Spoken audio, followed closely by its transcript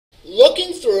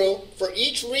looking through for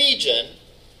each region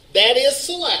that is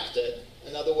selected,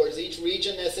 in other words, each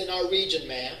region that's in our region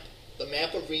map, the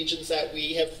map of regions that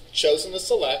we have chosen to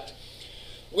select,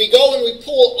 we go and we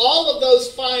pull all of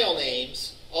those file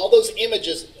names, all those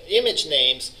image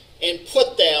names, and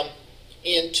put them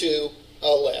into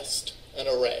a list, an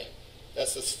array.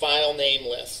 That's this file name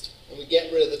list. And we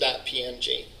get rid of the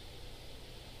 .png.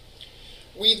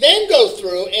 We then go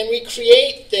through and we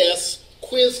create this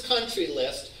quiz country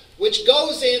list, which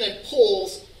goes in and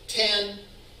pulls 10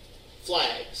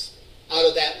 flags out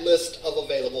of that list of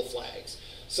available flags.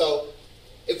 So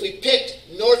if we picked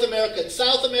North America and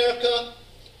South America,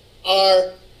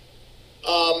 our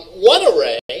one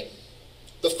array,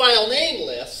 the file name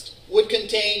list, would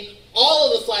contain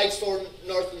all of the flags for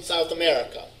North and South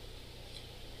America.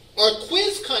 Our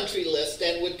quiz country list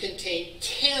then would contain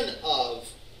 10 of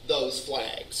those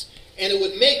flags, and it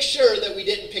would make sure that we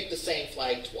didn't pick the same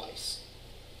flag twice.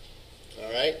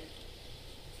 All right?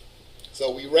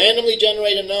 So we randomly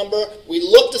generate a number, we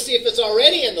look to see if it's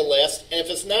already in the list, and if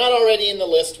it's not already in the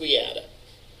list, we add it.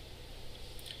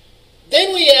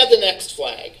 Then we add the next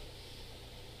flag.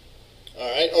 All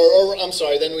right, or I'm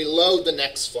sorry, then we load the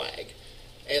next flag.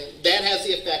 And that has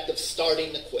the effect of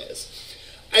starting the quiz.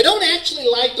 I don't actually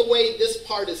like the way this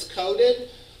part is coded.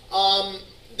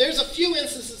 There's a few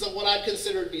instances of what I'd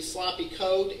consider to be sloppy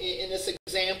code in this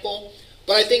example,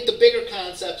 but I think the bigger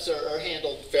concepts are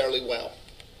handled fairly well.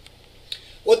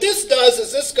 What this does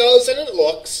is this goes and it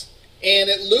looks, and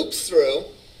it loops through.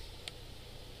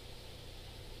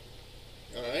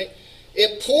 All right.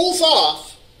 It pulls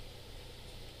off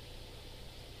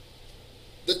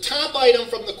the top item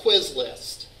from the quiz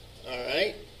list. All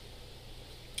right.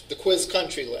 The quiz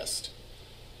country list.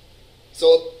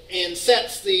 So, and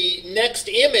sets the next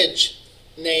image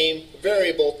name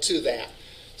variable to that.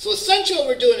 So essentially what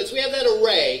we're doing is we have that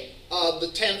array of the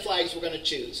 10 flags we're going to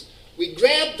choose. We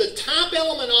grab the top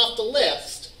element off the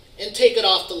list and take it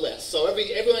off the list. So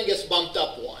everyone gets bumped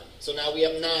up one. So now we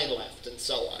have 9 left and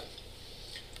so on.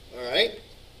 All right.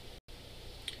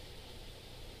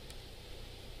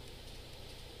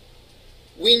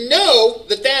 We know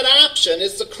that that option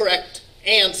is the correct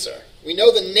answer. We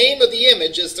know the name of the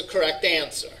image is the correct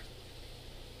answer.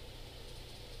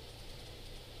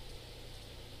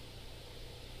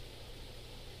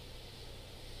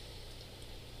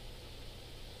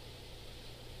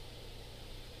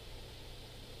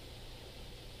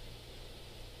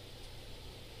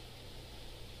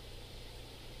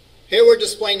 Here we're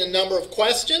displaying the number of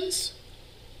questions.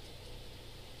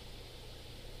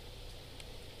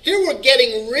 Here we're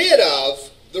getting rid of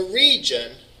the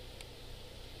region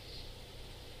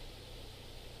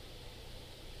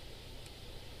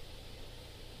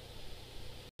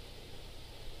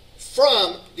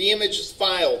from the image's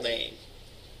file name.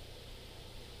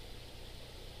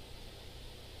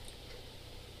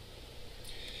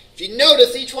 If you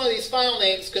notice, each one of these file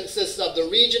names consists of the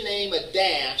region name, a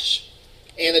dash,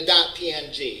 and a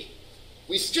 .png.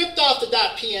 We stripped off the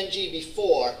 .png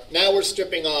before. Now we're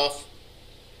stripping off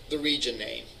the region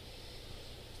name.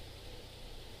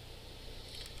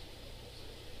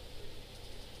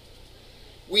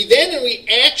 We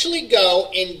actually go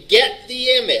and get the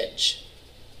image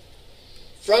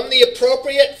from the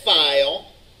appropriate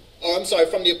file, or I'm sorry,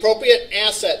 from the appropriate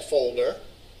asset folder,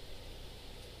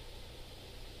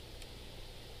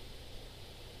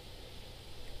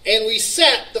 and we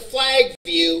set the flag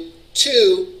view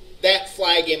to that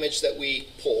flag image that we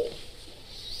pulled.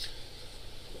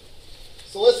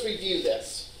 So let's review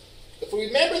this. If we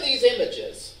remember these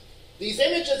images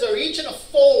are each in a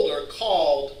folder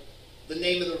called the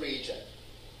name of the region.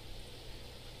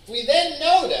 If we then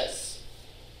notice,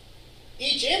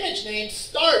 each image name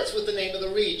starts with the name of the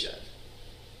region.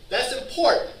 That's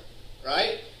important,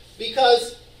 right?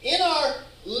 Because in our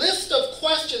list of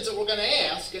questions that we're going to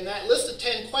ask, in that list of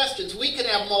 10 questions, we can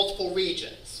have multiple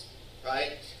regions,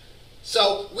 right?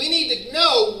 So we need to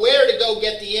know where to go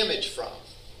get the image from.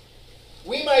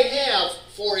 We might have,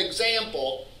 for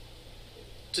example,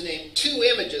 to name 2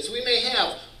 images, we may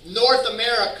have North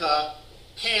America,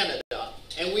 Canada,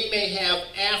 and we may have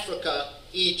Africa,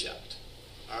 Egypt.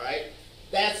 All right?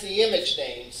 That's the image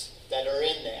names that are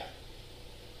in there.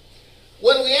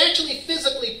 When we actually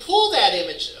physically pull that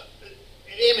image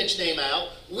name out,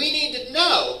 we need to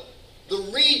know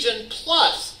the region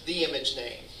plus the image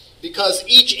name, because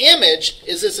each image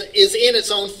is in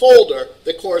its own folder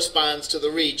that corresponds to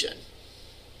the region.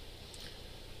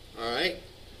 All right?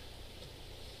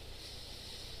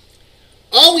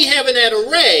 All we have in that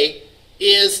array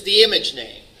is the image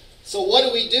name. So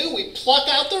what do? We pluck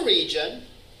out the region,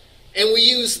 and we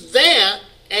use that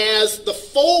as the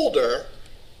folder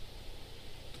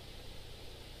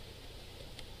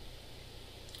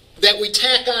that we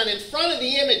tack on in front of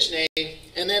the image name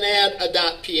and then add a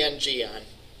 .png on.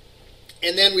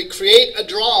 And then we create a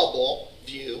drawable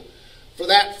view for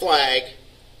that flag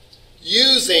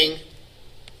using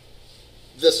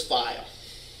this file.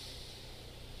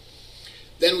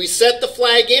 Then we set the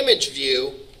flag image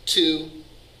view to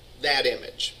that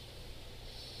image.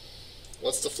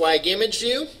 What's the flag image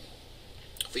view?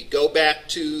 If we go back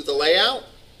to the layout,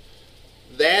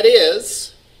 that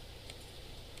is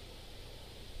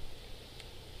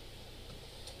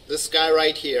this guy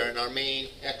right here in our main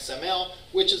XML,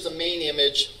 which is the main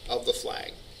image of the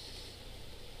flag.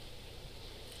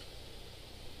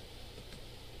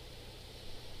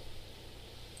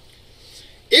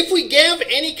 If we give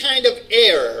any kind of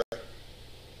error,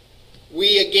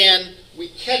 we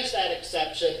catch that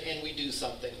exception and we do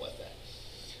something with it.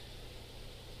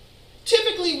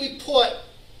 Typically we put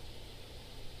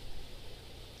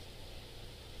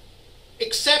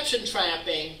exception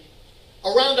trapping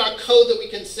around our code that we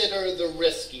consider the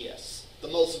riskiest, the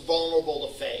most vulnerable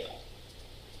to fail.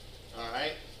 All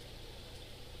right?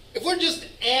 If we're just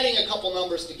adding a couple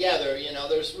numbers together,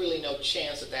 there's really no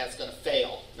chance that that's going to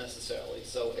fail necessarily.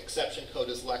 So exception code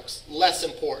is less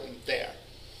important there.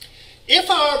 If,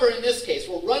 however, in this case,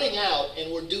 we're running out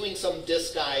and we're doing some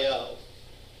disk I/O,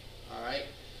 all right,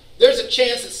 there's a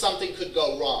chance that something could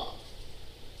go wrong.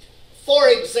 For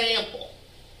example,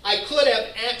 I could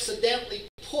have accidentally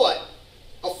put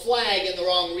a flag in the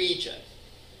wrong region.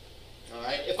 All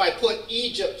right? If I put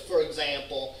Egypt, for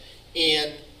example,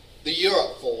 in the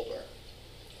Europe folder,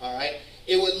 all right,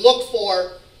 it would look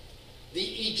for the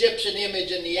Egyptian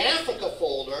image in the Africa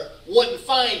folder, wouldn't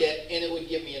find it, and it would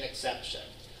give me an exception.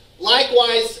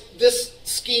 Likewise, this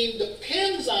scheme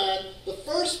depends on the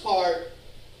first part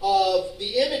of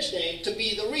the image name to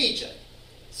be the region.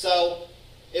 So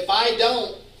if I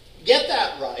don't get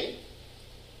that right,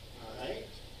 all right,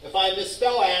 if I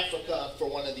misspell Africa for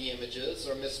one of the images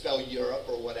or misspell Europe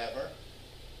or whatever,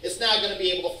 it's not going to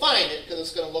be able to find it because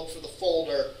it's going to look for the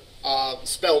folder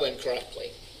spelled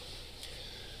incorrectly.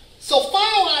 So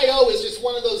file I/O is just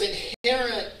one of those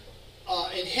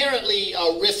inherently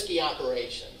risky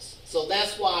operations. So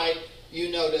that's why you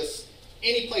notice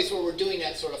any place where we're doing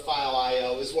that sort of file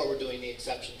I/O is where we're doing the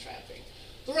exception trapping.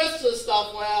 The rest of the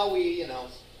stuff, well,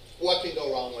 what can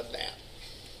go wrong with that?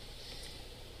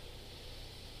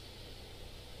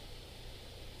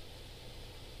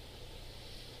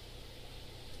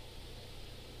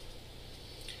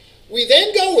 We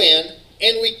then go in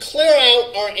and we clear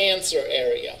out our answer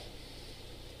area.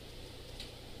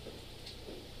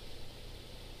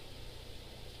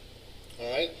 All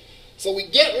right? So we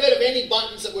get rid of any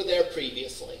buttons that were there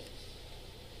previously.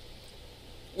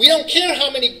 We don't care how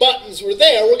many buttons were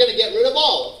there, we're going to get rid of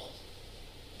all of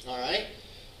them. All right?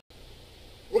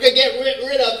 We're going to get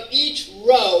rid of each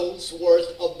row's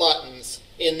worth of buttons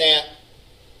in that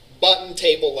button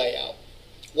table layout.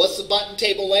 What's the button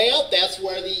table layout? That's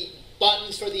where the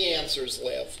buttons for the answers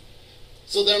live.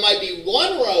 So there might be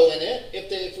one row in it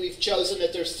if we've chosen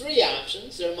that there's 3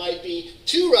 options. There might be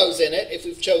 2 rows in it if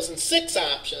we've chosen 6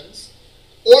 options.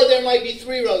 Or there might be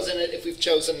 3 rows in it if we've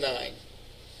chosen 9.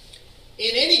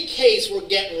 In any case, we're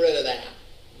getting rid of that.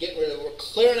 We're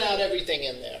clearing out everything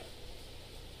in there.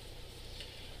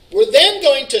 We're then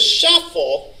going to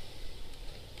shuffle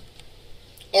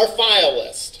our file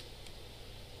list.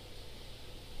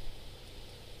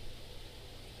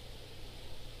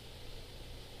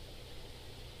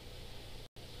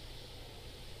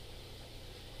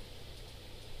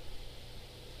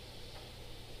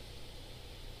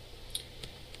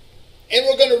 And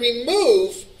we're going to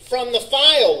remove from the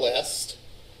file list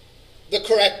the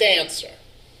correct answer.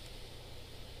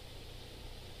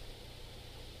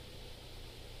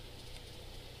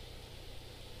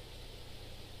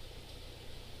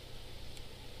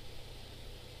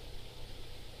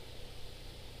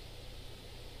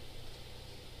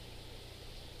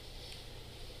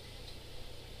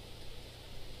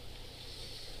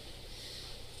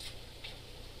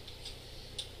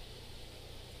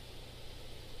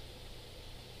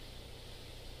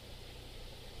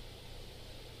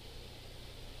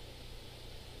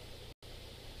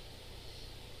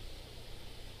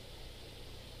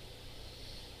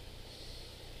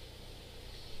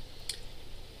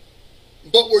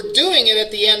 But we're doing it at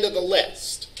the end of the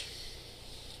list.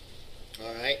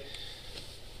 All right?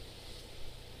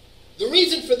 The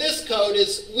reason for this code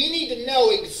is we need to know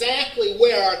exactly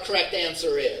where our correct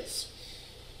answer is.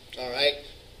 All right?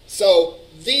 So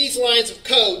these lines of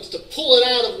code, to pull it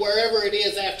out of wherever it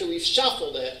is after we've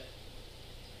shuffled it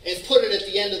and put it at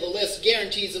the end of the list,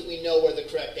 guarantees that we know where the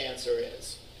correct answer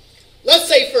is. Let's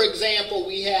say, for example,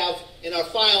 we have in our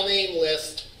file name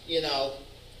list you know,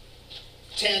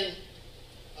 10,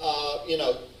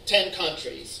 10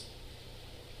 countries.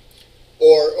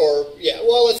 Or yeah,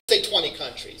 well, let's say 20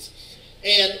 countries.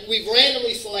 And we've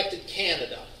randomly selected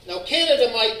Canada. Now,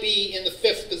 Canada might be in the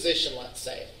 5th position, let's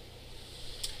say.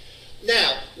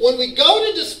 Now, when we go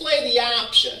to display the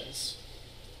options,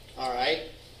 all right,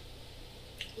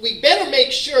 we better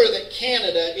make sure that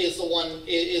Canada is one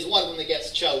of them that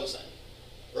gets chosen,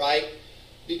 right?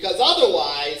 Because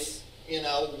otherwise, you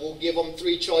know, we'll give them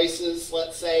 3 choices,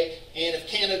 let's say, and if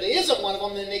Canada isn't one of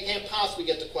them, then they can't possibly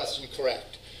get the question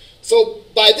correct. So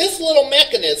by this little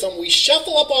mechanism, we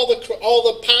shuffle up all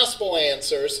the possible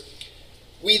answers.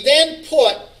 We then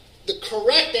put the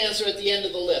correct answer at the end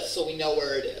of the list so we know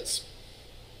where it is.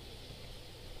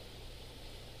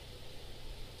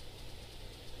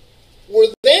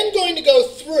 We're then going to go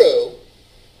through,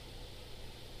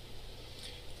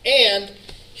 and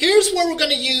here's where we're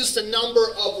going to use the number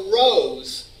of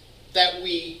rows that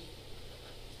we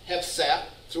have set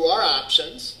through our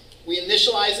options. We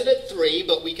initialize it at 3,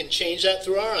 but we can change that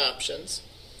through our options.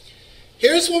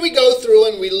 Here's where we go through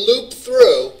and we loop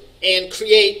through and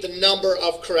create the number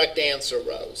of correct answer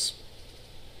rows.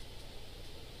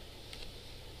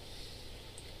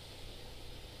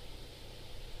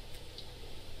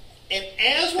 And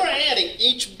as we're adding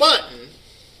each button,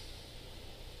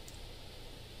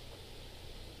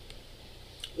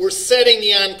 we're setting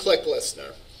the on-click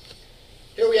listener.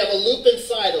 Here we have a loop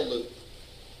inside a loop.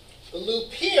 The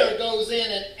loop here goes in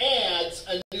and adds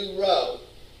a new row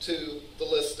to the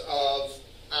list of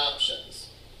options,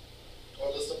 or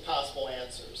list of possible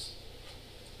answers.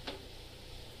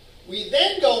 We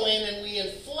then go in and we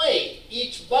inflate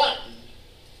each button.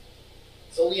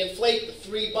 So we inflate the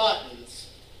 3 buttons,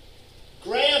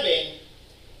 grabbing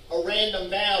a random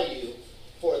value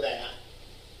for that,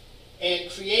 and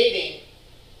creating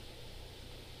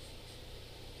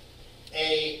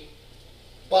a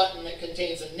button that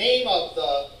contains the name of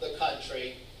the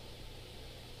country.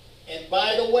 And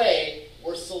by the way,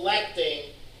 we're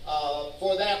selecting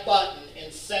for that button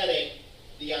and setting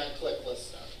the on-click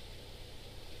listener.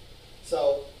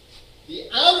 So the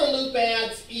outer loop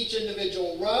adds each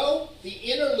individual row. The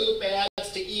inner loop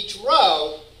adds to each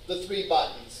row the 3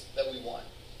 buttons that we want.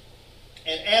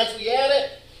 And as we add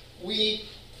it, we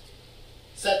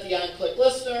set the on-click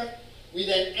listener. We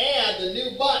then add the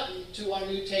new button to our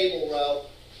new table row,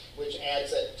 which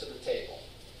adds it to the table.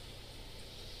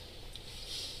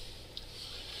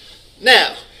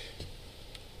 Now,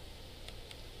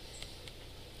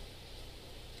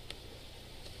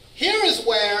 here is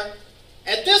where,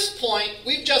 at this point,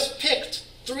 we've just picked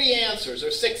 3 answers,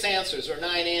 or 6 answers, or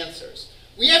 9 answers.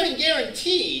 We haven't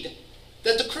guaranteed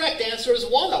that the correct answer is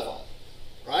one of them,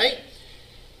 right?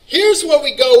 Here's where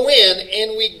we go in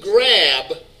and we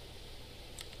grab,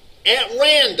 at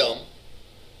random,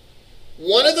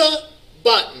 one of the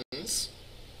buttons,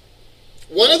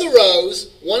 one of the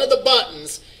rows, one of the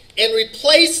buttons, and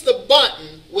replace the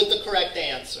button with the correct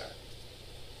answer.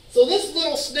 So this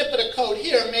little snippet of code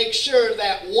here makes sure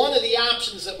that one of the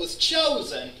options that was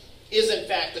chosen is in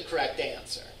fact the correct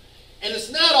answer. And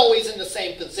it's not always in the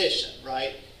same position,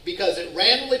 right? Because it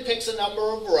randomly picks a number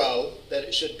of row that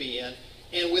it should be in,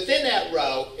 and within that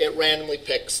row, it randomly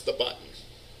picks the button.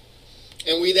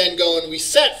 And we then go and we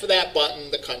set for that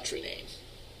button the country name.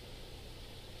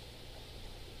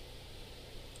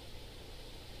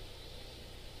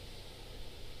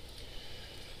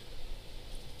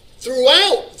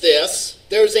 Throughout this,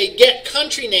 there's a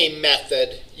getCountryName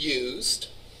method used.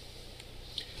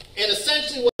 And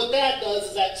essentially what that does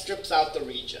is that strips out the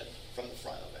region from the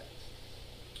front of it.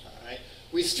 All right.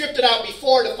 We stripped it out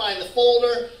before to find the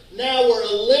folder. Now we're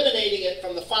eliminating it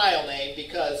from the file name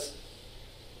because,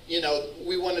 you know,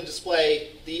 we want to display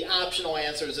the optional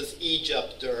answers as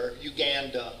Egypt or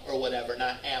Uganda or whatever,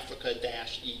 not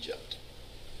Africa-Egypt.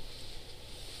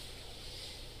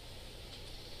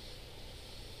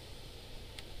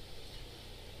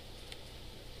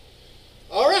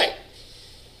 All right.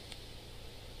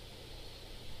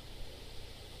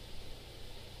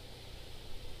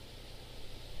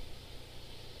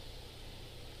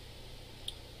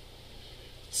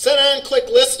 Set on click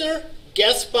listener,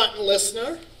 guess button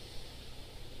listener.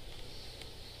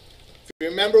 If you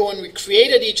remember when we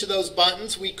created each of those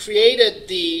buttons, we created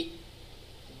the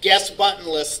guess button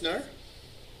listener.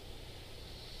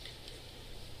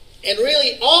 And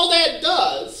really all that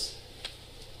does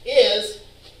is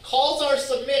calls our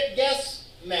submit guess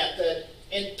method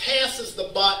and passes the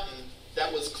button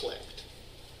that was clicked.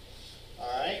 All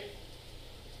right?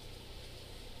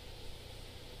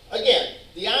 Again,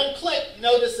 the onClick,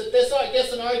 notice that this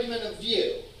gets an argument of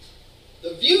view.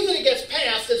 The view that it gets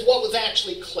passed is what was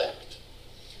actually clicked.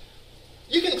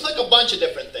 You can click a bunch of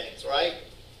different things, right?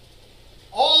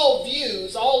 All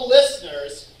views, all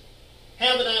listeners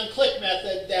have an onClick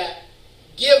method that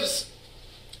gets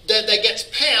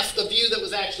past the view that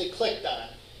was actually clicked on.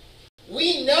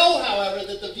 We know, however,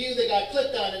 that the view that got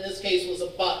clicked on in this case was a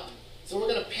button. So we're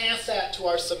going to pass that to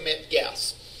our submit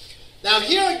guess. Now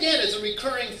here again is a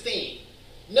recurring theme.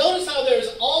 Notice how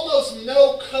there's almost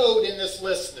no code in this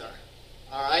listener.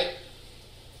 All right?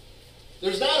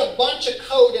 There's not a bunch of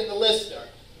code in the listener.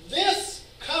 This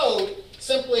code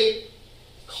simply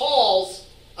calls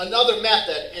another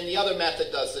method, and the other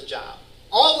method does the job.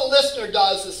 All the listener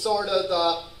does is sort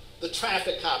of the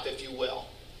traffic cop, if you will.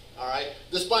 All right?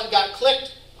 This button got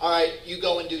clicked. All right, you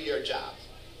go and do your job.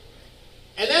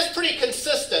 And that's pretty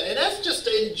consistent, and that's just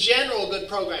in general good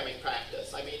programming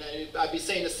practice. I mean, I'd be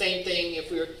saying the same thing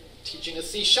if we were teaching a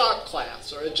C#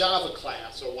 class or a Java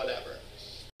class or whatever.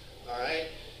 All right?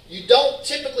 You don't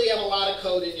typically have a lot of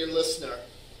code in your listener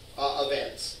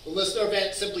events. The listener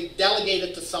event simply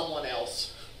delegated to someone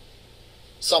else,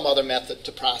 some other method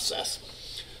to process.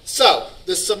 So,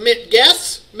 the submit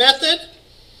guess method.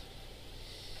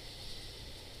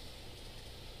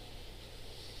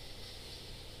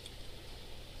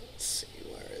 Let's see,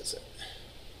 where is it?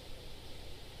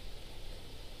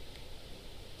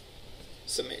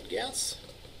 Submit guess.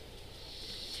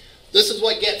 This is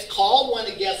what gets called when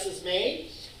a guess is made.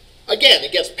 Again,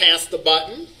 it gets past the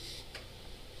button.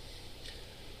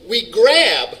 We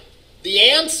grab the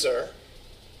answer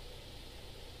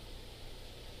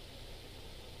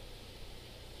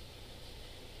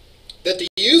that the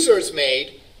user has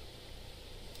made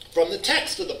from the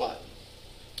text of the button.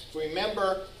 If we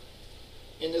remember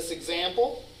in this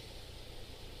example,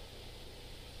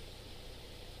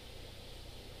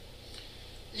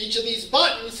 each of these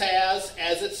buttons has,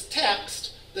 as its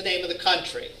text, the name of the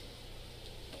country.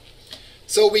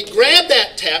 So we grab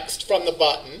that text from the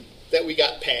button that we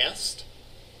got passed.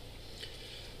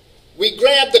 We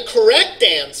grab the correct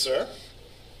answer,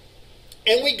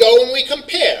 and we go and we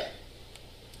compare.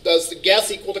 Does the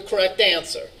guess equal the correct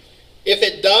answer? If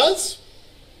it does,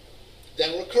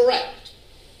 then we're correct.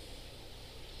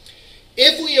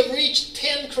 If we have reached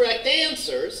 10 correct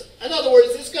answers, in other words,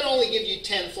 it's going to only give you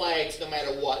 10 flags no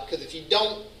matter what, because if you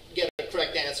don't get a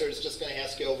correct answer, it's just going to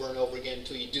ask you over and over again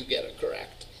until you do get it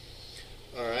correct.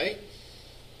 All right?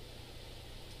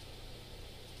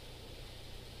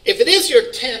 If it is your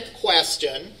 10th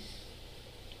question,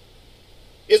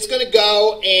 it's going to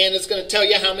go and it's going to tell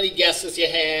you how many guesses you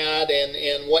had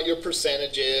and what your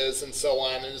percentage is and so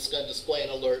on, and it's going to display an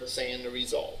alert saying the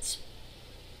results.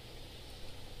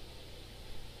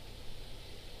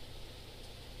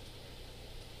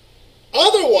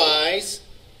 Otherwise,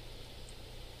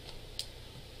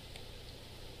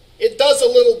 it does a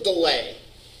little delay.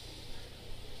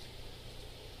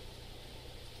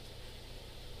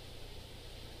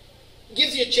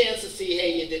 Gives you a chance to see,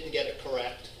 hey, you didn't get it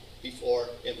correct before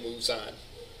it moves on.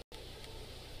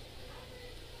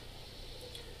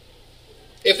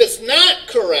 If it's not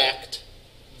correct,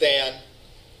 then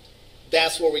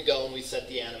that's where we go and we set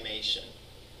the animation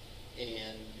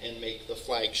and make the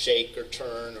flag shake or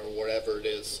turn or whatever it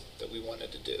is that we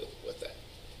wanted to do with it.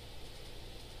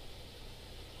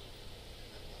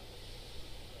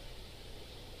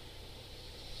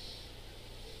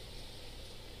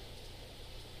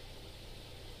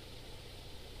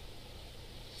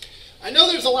 I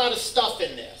know there's a lot of stuff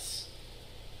in this,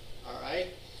 all right?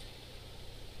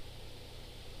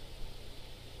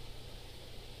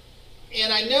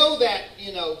 And I know that,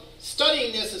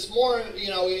 studying this is more,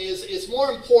 is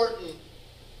more important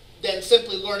than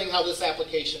simply learning how this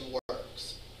application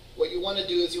works. What you want to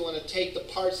do is you want to take the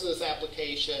parts of this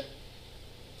application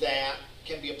that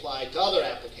can be applied to other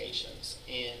applications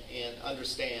and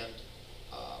understand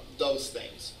those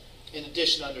things, in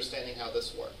addition to understanding how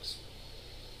this works.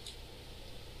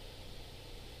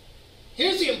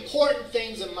 Here's the important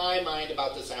things in my mind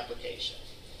about this application.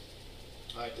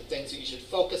 All right, the things that you should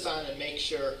focus on and make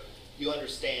sure you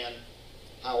understand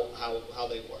how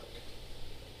they work.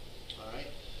 All right.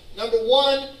 Number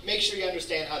one, make sure you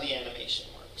understand how the animation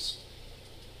works.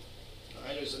 All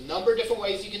right, there's a number of different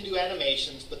ways you can do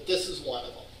animations, but this is one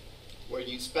of them, where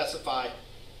you specify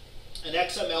an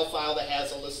XML file that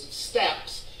has a list of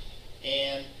steps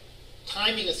and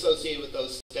timing associated with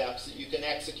those steps that you can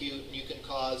execute, and you can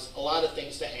cause a lot of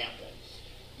things to happen.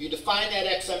 You define that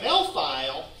XML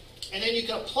file, and then you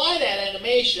can apply that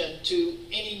animation to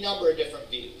any number of different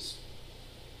views.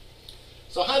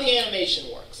 So how the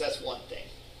animation works, that's one thing.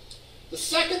 The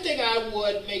second thing I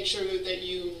would make sure that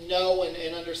you know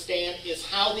and understand is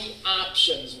how the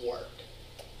options work.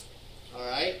 All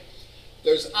right?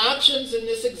 There's options in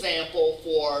this example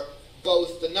for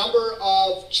both the number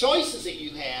of choices that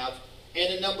you have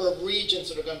and the number of regions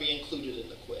that are going to be included in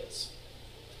the quiz.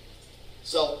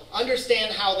 So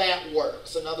understand how that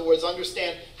works. In other words,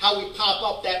 understand how we pop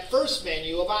up that first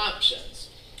menu of options.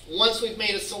 Once we've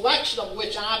made a selection of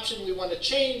which option we want to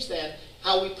change, then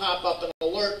how we pop up an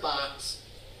alert box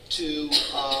to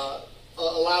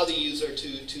allow the user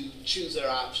to choose their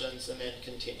options and then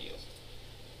continue.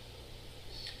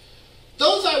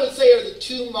 Those, I would say, are the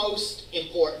two most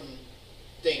important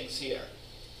things here.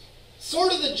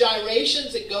 Sort of the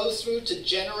gyrations it goes through to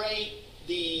generate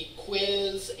the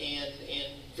quiz and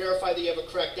verify that you have a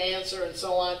correct answer and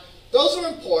so on. Those are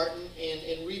important,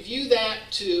 and review that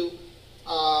to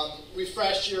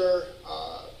refresh your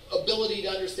ability to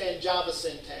understand Java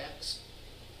syntax.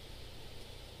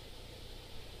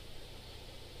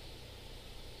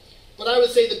 But I would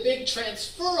say the big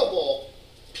transferable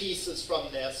pieces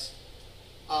from this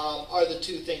are the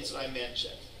two things that I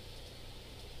mentioned.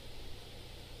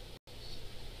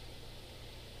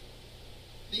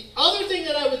 The other thing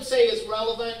that I would say is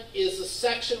relevant is the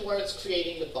section where it's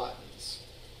creating the buttons.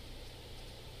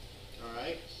 All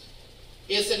right?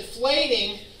 It's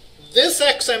inflating this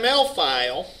XML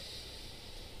file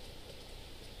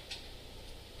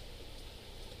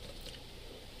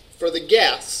for the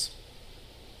guess.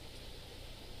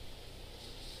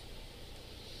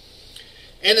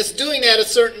 And it's doing that a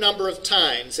certain number of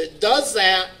times. It does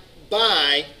that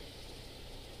by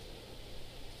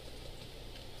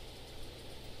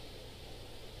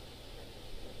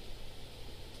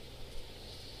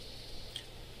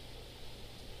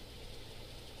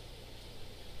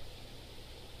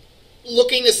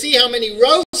looking to see how many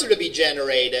rows are to be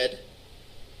generated,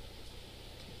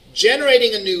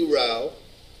 generating a new row,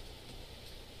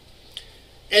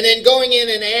 and then going in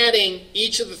and adding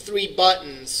each of the three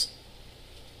buttons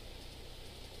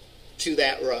to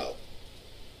that row.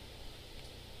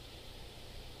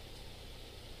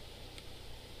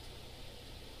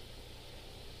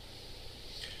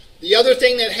 The other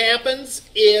thing that happens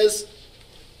is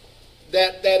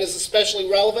that is especially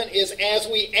relevant is as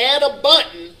we add a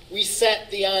button, we set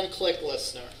the on-click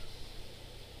listener.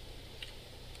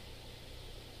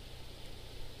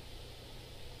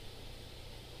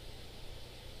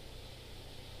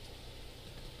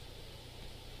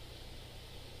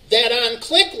 That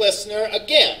on-click listener,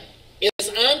 again, is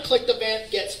on-click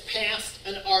event gets past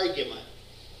an argument.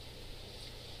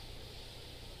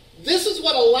 This is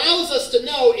what allows us to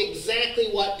know exactly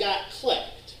what got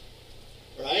clicked,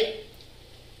 right?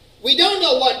 We don't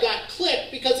know what got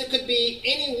clicked because it could be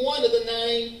any one of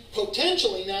the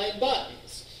potentially nine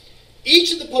buttons.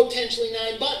 Each of the potentially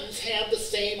 9 buttons have the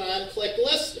same on-click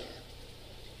listener.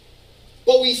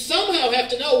 But we somehow have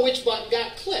to know which button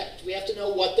got clicked. We have to know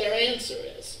what their answer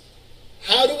is.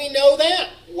 How do we know that?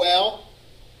 Well,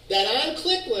 that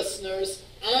on-click listener's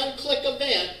on-click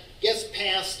event gets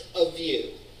past a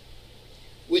view,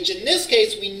 which in this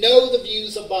case we know the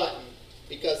view's a button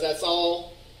because it's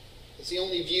the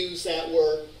only views that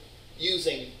we're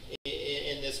using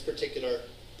in this particular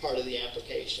part of the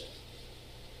application.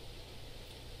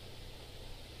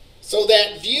 So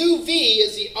that view V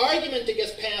is the argument that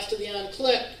gets passed to the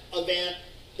on-click event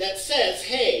that says,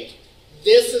 hey,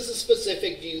 this is a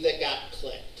specific view that got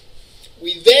clicked.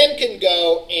 We then can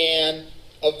go and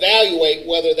evaluate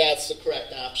whether that's the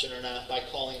correct option or not by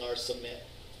calling our submit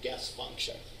guess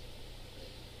function.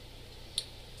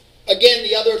 Again,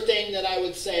 the other thing that I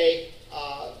would say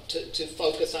to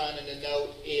focus on and to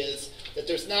note is that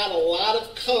there's not a lot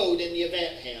of code in the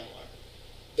event handler.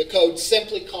 The code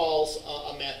simply calls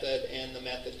a method, and the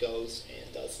method goes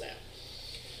and does that.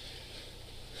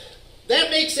 That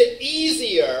makes it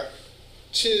easier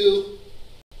to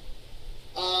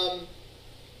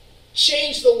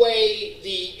change the way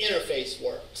the interface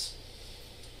works.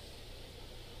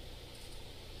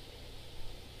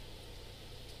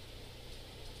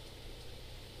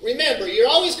 Remember, you're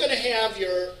always going to have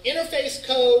your interface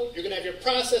code, you're going to have your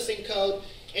processing code,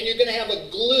 and you're going to have a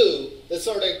glue that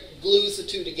sort of glues the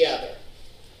two together.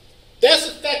 That's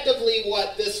effectively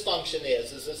what this function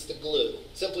is it's the glue.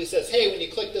 It simply says, hey, when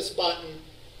you click this button,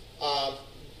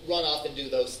 run off and do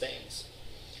those things.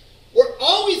 We're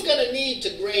always going to need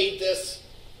to grade this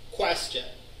question,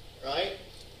 right?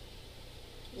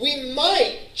 We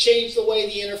might change the way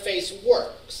the interface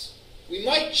works. We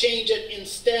might change it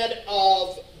instead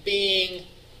of being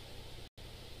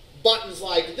buttons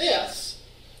like this,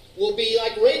 will be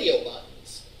like radio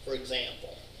buttons, for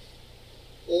example,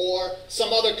 or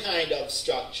some other kind of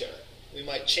structure. We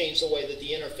might change the way that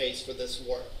the interface for this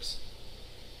works.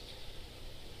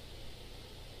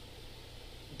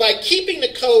 by keeping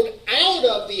the code out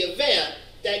of the event,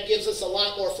 that gives us a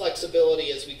lot more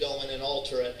flexibility as we go in and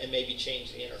alter it and maybe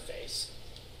change the interface.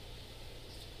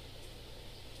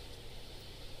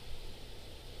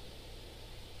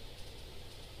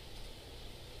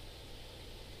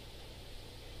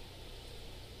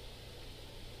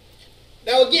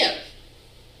 Now again,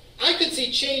 I could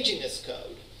see changing this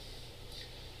code.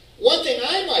 One thing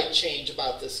I might change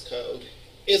about this code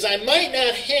is I might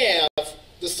not have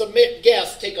the submit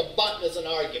guess take a button as an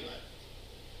argument.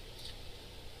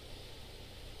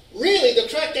 Really, the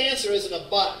correct answer isn't a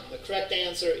button. The correct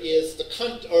answer is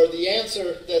the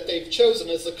answer that they've chosen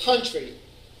is the country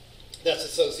that's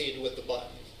associated with the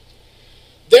button.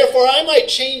 Therefore, I might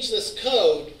change this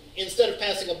code instead of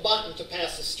passing a button to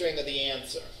pass the string of the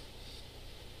answer.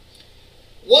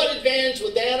 What advantage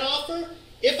would that offer?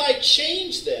 If I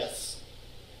change this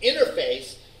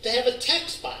interface to have a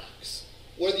text box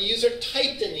where the user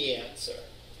typed in the answer,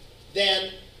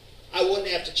 then I wouldn't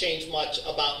have to change much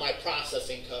about my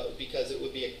processing code because it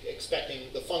would be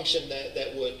expecting, the function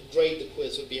that would grade the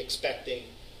quiz would be expecting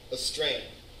a string.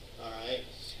 All right?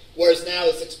 Whereas now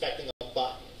it's expecting a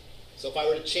button. So if I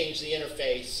were to change the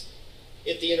interface,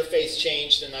 if the interface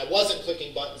changed and I wasn't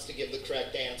clicking buttons to give the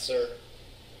correct answer,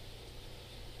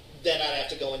 then I'd have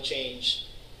to go and change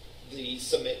the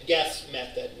submit guess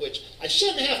method, which I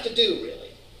shouldn't have to do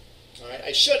really. All right?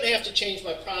 I shouldn't have to change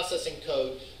my processing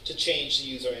code to change the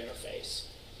user interface.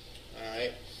 All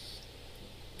right?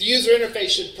 The user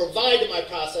interface should provide to my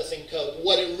processing code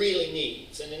what it really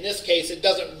needs. And in this case, it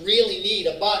doesn't really need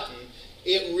a button.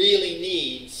 It really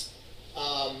needs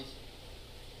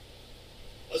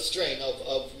a string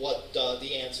of what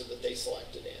the answer that they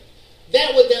selected in.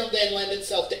 That would then lend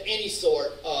itself to any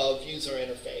sort of user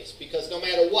interface, because no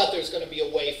matter what, there's going to be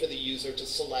a way for the user to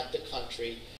select a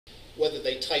country, whether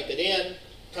they type it in,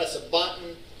 press a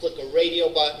button, click a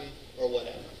radio button, or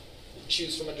whatever.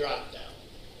 Choose from a drop-down.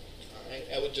 All right?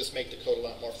 That would just make the code a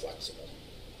lot more flexible.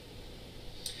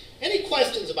 Any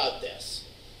questions about this?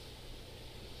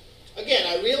 Again,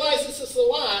 I realize this is a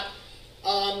lot.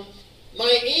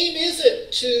 My aim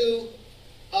isn't to...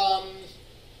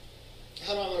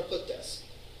 how do I want to put this?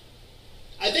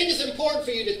 I think it's important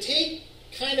for you to take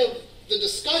kind of the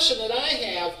discussion that I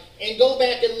have and go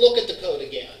back and look at the code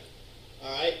again.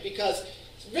 All right? Because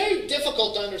it's very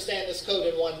difficult to understand this code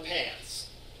in one pass.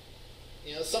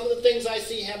 You know, some of the things I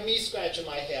see have me scratching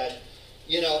my head,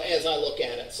 you know, as I look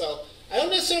at it. So I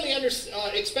don't necessarily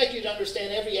expect you to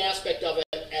understand every aspect of it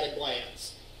at a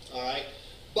glance. All right?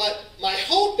 But my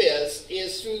hope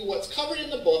is through what's covered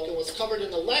in the book and what's covered in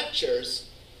the lectures,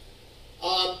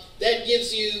 that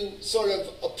gives you sort of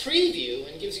a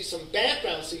preview and gives you some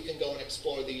background so you can go and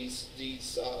explore these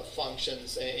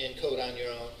functions and code on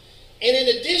your own. And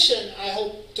in addition, I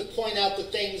hope to point out the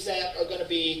things that are going to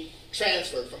be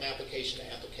transferred from application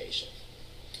to application.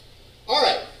 All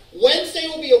right, Wednesday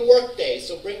will be a work day,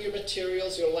 so bring your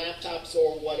materials, your laptops,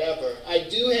 or whatever. I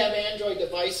do have Android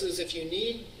devices if you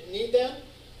need them.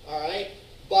 All right,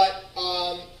 but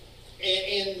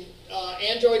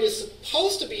Android is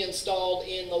supposed to be installed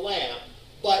in the lab,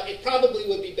 but it probably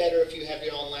would be better if you have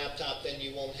your own laptop, then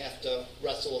you won't have to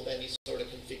wrestle with any sort of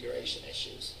configuration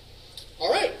issues.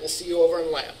 All right, we'll see you over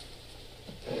in lab.